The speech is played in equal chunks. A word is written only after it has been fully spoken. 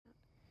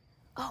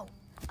Oh,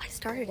 I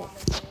started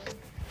it.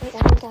 Wait,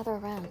 I didn't gather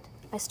around.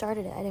 I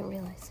started it. I didn't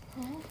realize.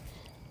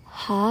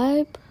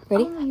 Hi.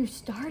 Ready? Oh, you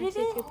started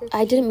it?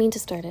 I didn't mean to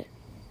start it.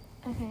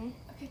 Okay.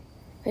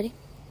 Ready?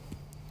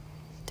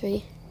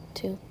 3,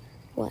 2,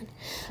 1.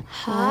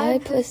 Hi,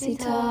 pussy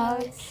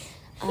talks.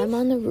 I'm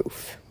on the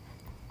roof.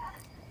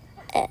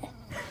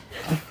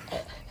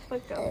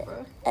 Fuck up,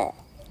 bro.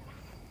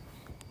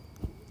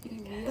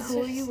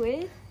 Who are you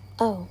with?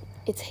 Oh,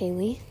 it's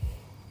Haley.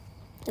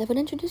 Everyone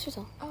introduce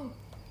yourself. Oh,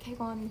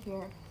 Kayvon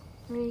here.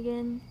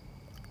 Regan.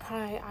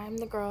 Hi, I'm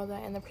the girl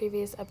that in the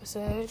previous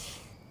episode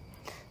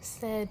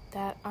said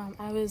that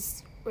I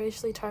was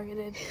racially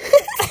targeted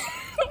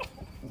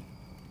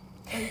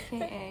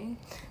AKA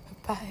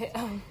by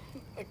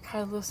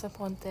Carlos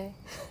Aponte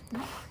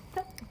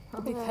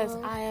because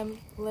I am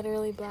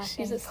literally black.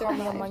 She's and a he called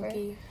me a survivor.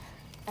 monkey.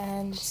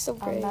 And So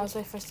that brave. was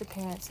my first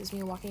appearance, is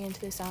me walking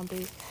into the sound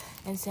booth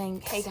and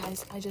saying, "Hey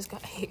guys, I just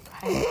got hate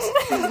crimes."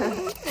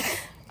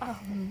 Oh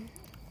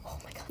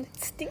my god,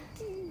 it's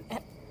stinky.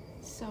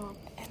 So,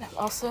 And I'm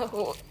also a to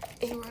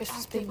our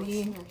Christmas active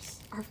baby. listeners,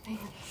 our fans,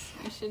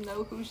 you should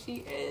know who she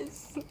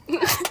is.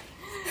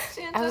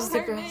 She I was the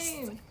her girl.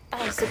 name.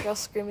 I was the girl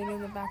screaming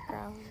in the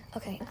background.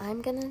 Okay,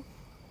 I'm gonna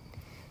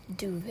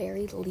do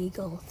very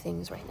legal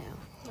things right now.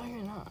 No,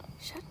 you're not.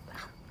 Shut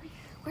up.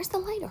 Where's the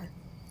lighter?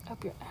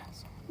 Up your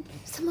ass.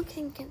 Someone get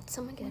it.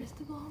 Where's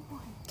the long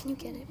one? Can you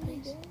get it,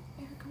 please?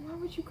 Erica, why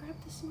would you grab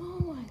the small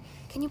one?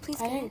 Can you please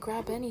I get didn't it?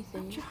 grab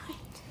anything. Trying.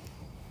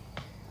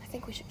 I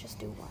think we should just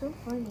do one. So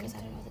funny. Because I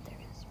don't know that there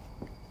is.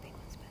 Big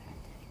one's better.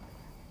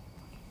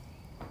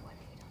 What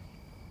have you done?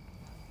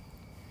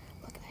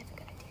 Look, I have a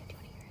good idea. Do you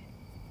want to hear it?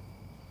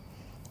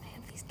 I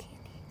have these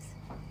candies.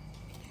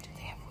 Do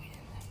they have weed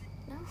in them?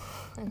 No.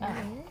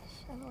 I wish.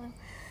 Oh,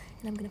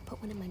 and I'm going to put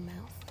one in my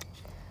mouth.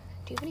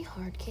 Do you have any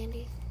hard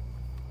candy?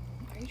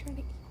 Why are you trying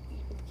to eat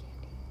weed with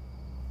candy?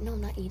 No,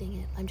 I'm not eating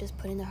it. I'm just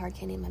putting the hard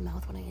candy in my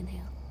mouth when I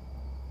inhale.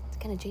 It's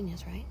kind of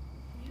genius, right?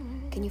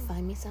 Can you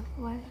find me some?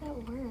 Why did that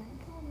work?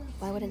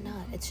 Why would it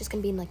not? It's just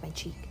going to be in like my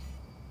cheek.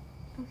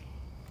 Okay.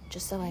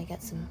 Just so I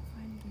get some I'm not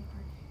finding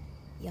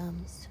hard.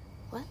 yums.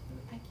 What?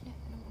 I can't. I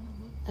don't want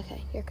to look.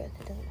 Okay, you're good.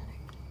 It doesn't matter.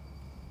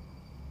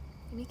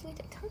 You making me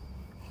take time?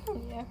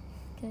 Yeah.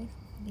 Can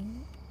I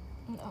lean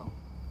it? No.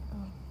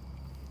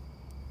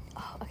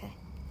 Oh, okay.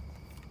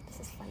 This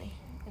is funny.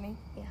 Any?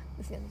 Yeah,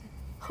 this is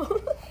good.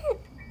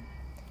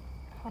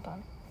 Hold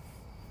on.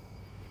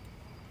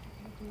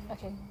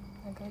 Okay,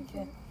 I'm gonna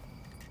get.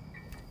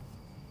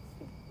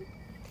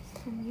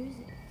 Some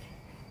music.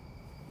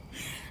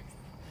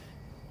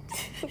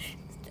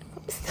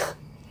 Stop.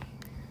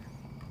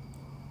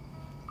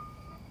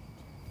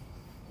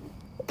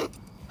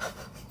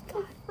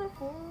 God, the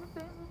whole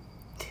thing.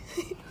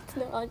 It's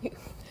not on you.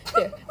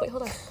 There. Wait,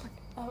 hold on.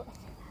 Oh, okay.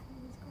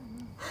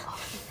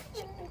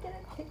 Should I get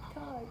a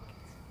TikTok?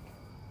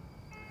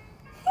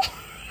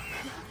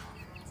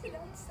 To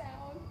that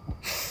sound.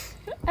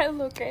 I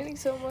love Granny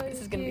so much.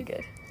 This is gonna be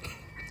good.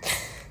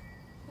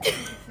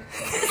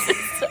 This is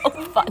so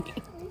funny.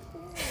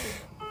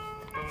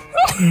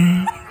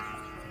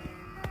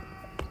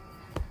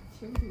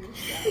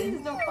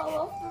 Please don't fall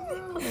off the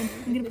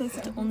roof. I'm gonna post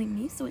it to only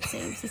me so it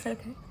saves. Is that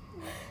okay?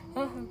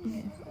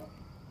 Okay.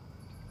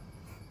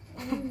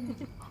 Oh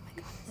my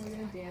god. We're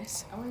gonna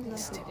dance. I want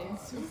to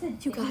dance.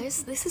 You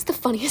guys, this is the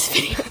funniest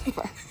video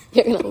ever.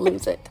 You're gonna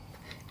lose it.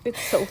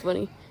 It's so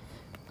funny.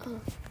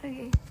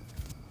 Okay.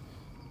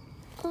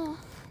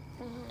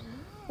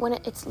 When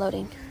it's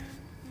loading.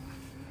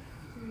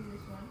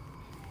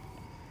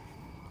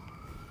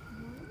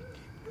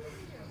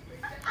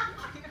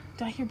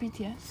 Did I hear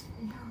BTS?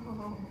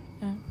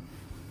 No.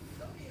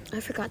 I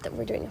forgot that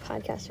we're doing a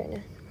podcast right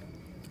now.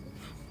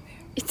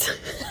 It's.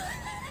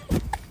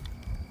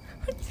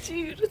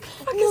 Dude.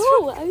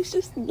 No, I was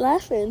just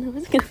laughing. I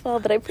was gonna fall,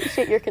 but I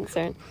appreciate your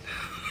concern.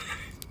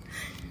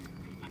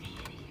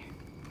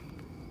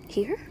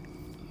 Here?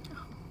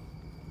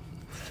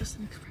 It's just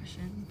an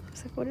expression. I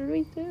was like, what did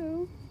we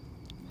do?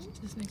 It's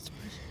just an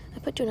expression. I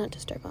put Do Not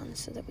Disturb on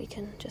so that we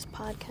can just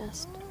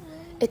podcast.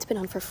 It's been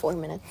on for 4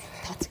 minutes.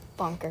 That's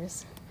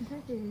bonkers.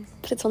 That is.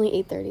 But it's only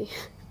 8:30.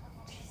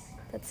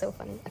 That's so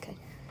funny. Okay.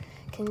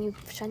 Can you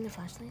shine the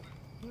flashlight?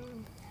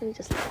 Let me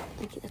just...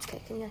 That's okay.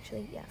 Can you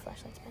actually... Yeah,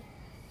 flashlight's better.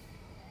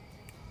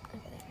 Okay,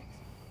 that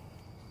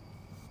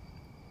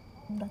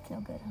works. That's no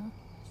good, huh?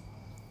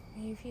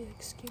 Maybe if you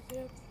like scoop it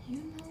up. You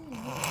know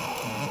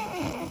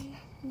what?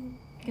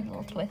 Give it a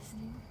little twist.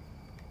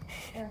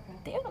 Erica.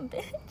 Damn,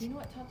 bitch. You know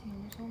what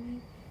Tatiana told me?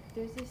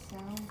 There's this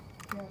sound.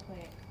 Here, I'll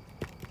play it.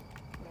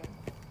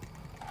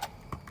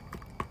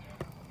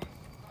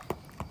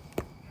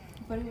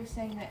 But it was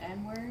saying the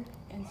N word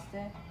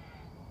instead.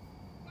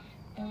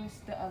 It was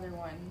the other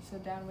one. So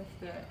down with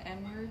the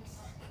N words.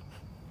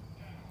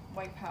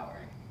 White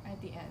power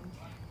at the end.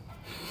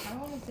 I don't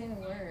want to say the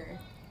word.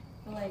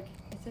 But like,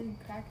 it says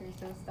crackers,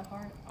 so it's the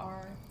hard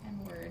R N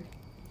word.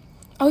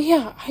 Oh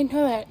yeah, I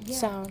know that Yeah.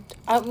 sound.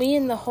 Me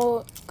and the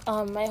whole,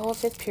 my whole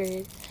 5th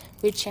period,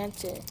 we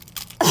chanted.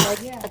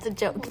 Like, Yeah. That's a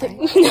joke, Okay.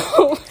 right?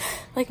 no,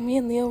 Like, me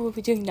and Leo will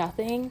be doing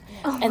nothing,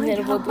 Oh and my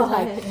then we'll be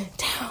like, God.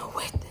 down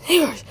with the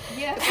neighbors.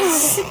 Yeah.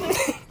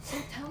 So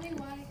tell me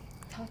why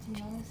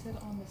Tatiana said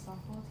on the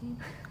softball team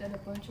that a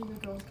bunch of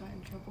the girls got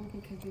in trouble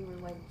because they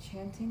were like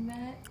chanting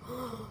that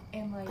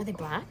and like. Are they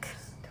black?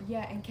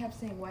 Yeah, and kept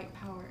saying white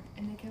power,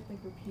 and they kept like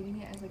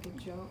repeating it as like a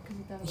joke because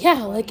they thought it was Yeah,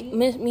 funny.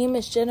 like, me and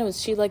Miss Jenna,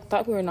 she, like,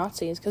 thought we were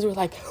Nazis, because we were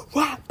like,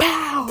 wow,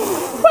 pow!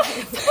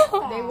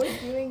 They were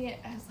doing it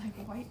as like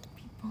white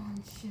people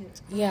and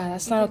shit. Yeah,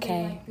 that's not Because they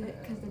okay. liked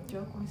it because the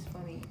joke was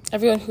funny.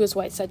 Everyone who was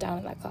white sat down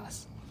in that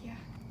class. Yeah.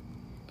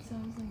 So I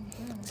was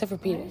like, bro, Except for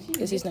why Peter, did she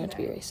 'cause he's admit known to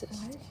be that? racist.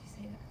 Why did she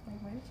say that? Like,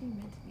 why did she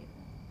admit to me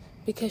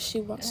that? Because she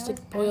wants And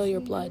to I was boil your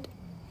asking blood.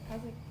 her- I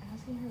was like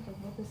asking her like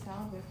what the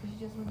sound was because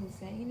she just wasn't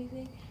saying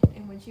anything.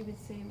 And when she would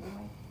say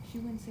white, she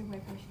wouldn't say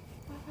white first.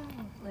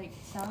 Wow, like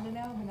sound it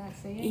out but not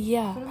say it.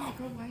 Yeah. But I'm like,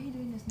 girl, why are you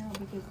doing this now?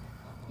 Because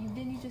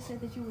you just said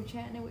that you were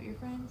chatting it with your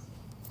friends.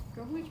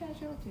 Girl, who you trying to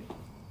show it to?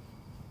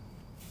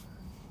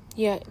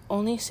 Yeah,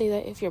 only say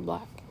that if you're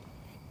black.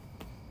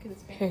 Because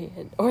it's family.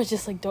 Period. Or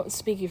just, like, don't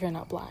speak if you're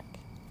not black.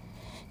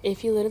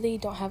 If you literally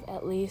don't have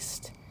at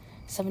least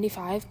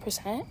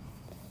 75%,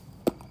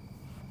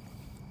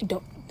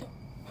 don't.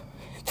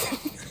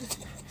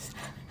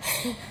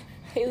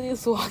 Haley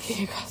is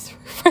walking across the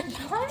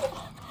roof right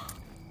now.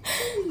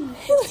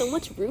 So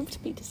much room to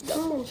be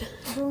discovered.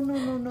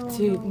 No.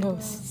 Dude, no,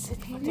 sit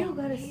down. You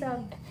gotta stop.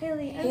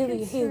 Haley, Haley.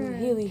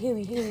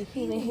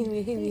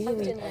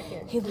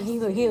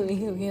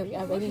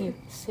 I'm begging you,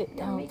 sit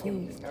down,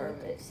 please.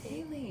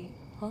 Haley,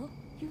 Huh?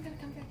 you gotta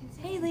come back and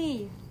say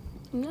Haley,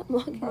 I'm not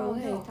walking Bro, away.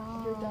 no.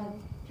 You're done.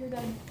 You're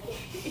done.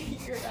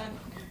 You're done.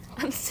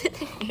 I'm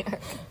sitting here.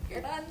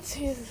 You're done.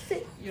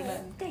 You're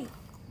done.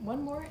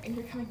 One more and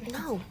you're coming back.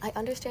 No, I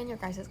understand your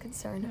guys'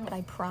 concern, No. but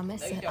I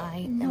promise No, you that don't. I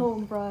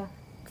am, bruh.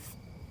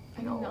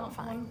 I do No, not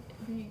fine.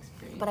 want the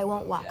experience. but I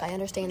won't walk. I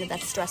understand that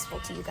that's stressful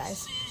to you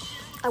guys.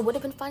 I would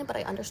have been fine, but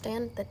I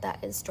understand that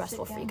that is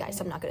stressful for you guys,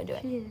 so I'm not gonna do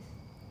it.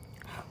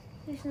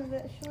 It's not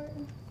that short.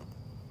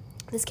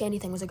 This candy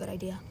thing was a good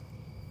idea.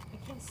 I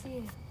can't see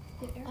it.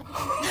 Did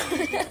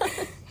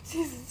Erica?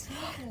 Jesus.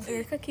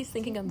 Erica keeps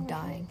thinking I'm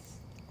dying.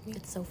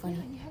 It's so funny.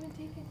 Yeah, you haven't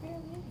taken barely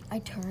any. I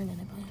turn and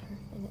I bump her,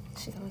 and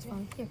she thought it was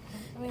fun. Here,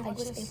 I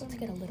was able to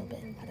get a little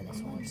bit out of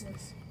this one,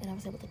 and I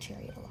was able to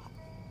cherry it a lot.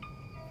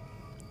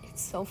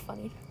 It's so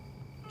funny.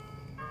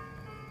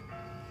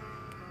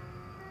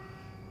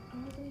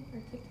 I'm looking for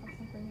TikToks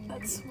and for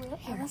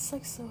me. That's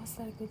like so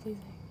aesthetically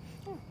pleasing.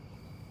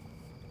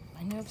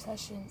 My new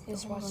obsession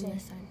is Hold on watching.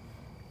 this side.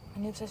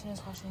 My new obsession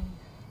is watching.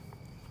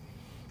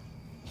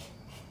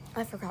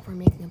 I forgot we're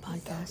making a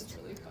podcast. It's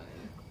really funny.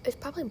 It's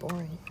probably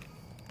boring.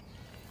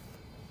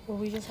 Well,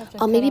 we just have to.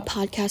 I'll maybe cut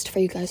out- podcast for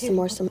you guys some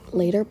more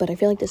later, but I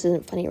feel like this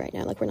isn't funny right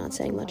now. Like we're not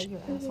saying much. Light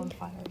your ass on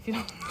fire if you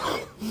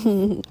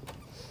don't.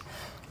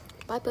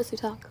 Bye, Pussy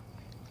Talk.